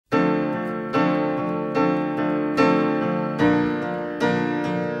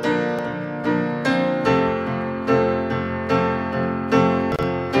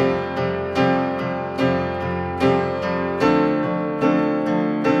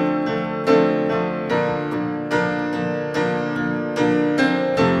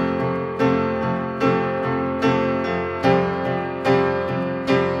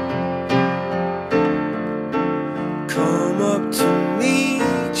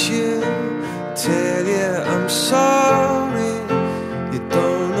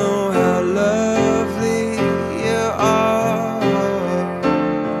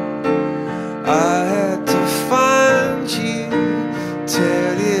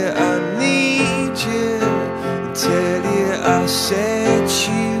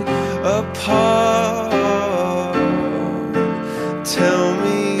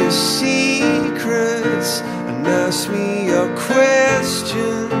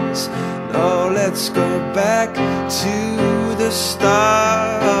Oh, let's go back to the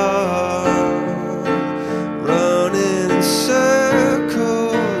start, running in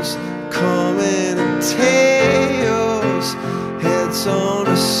circles, coming in tails, heads on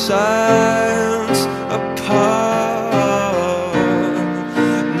the sides apart.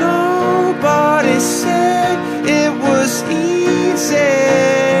 Nobody said it was easy.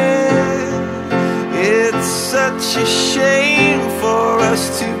 It's such a shame for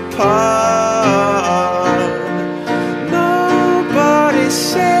us to part. Nobody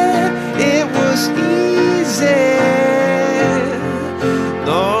said it was easy.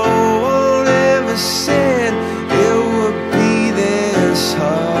 No one ever said it would be this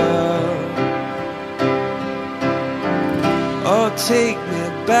hard. Oh, take me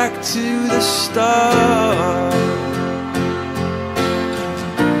back to the start.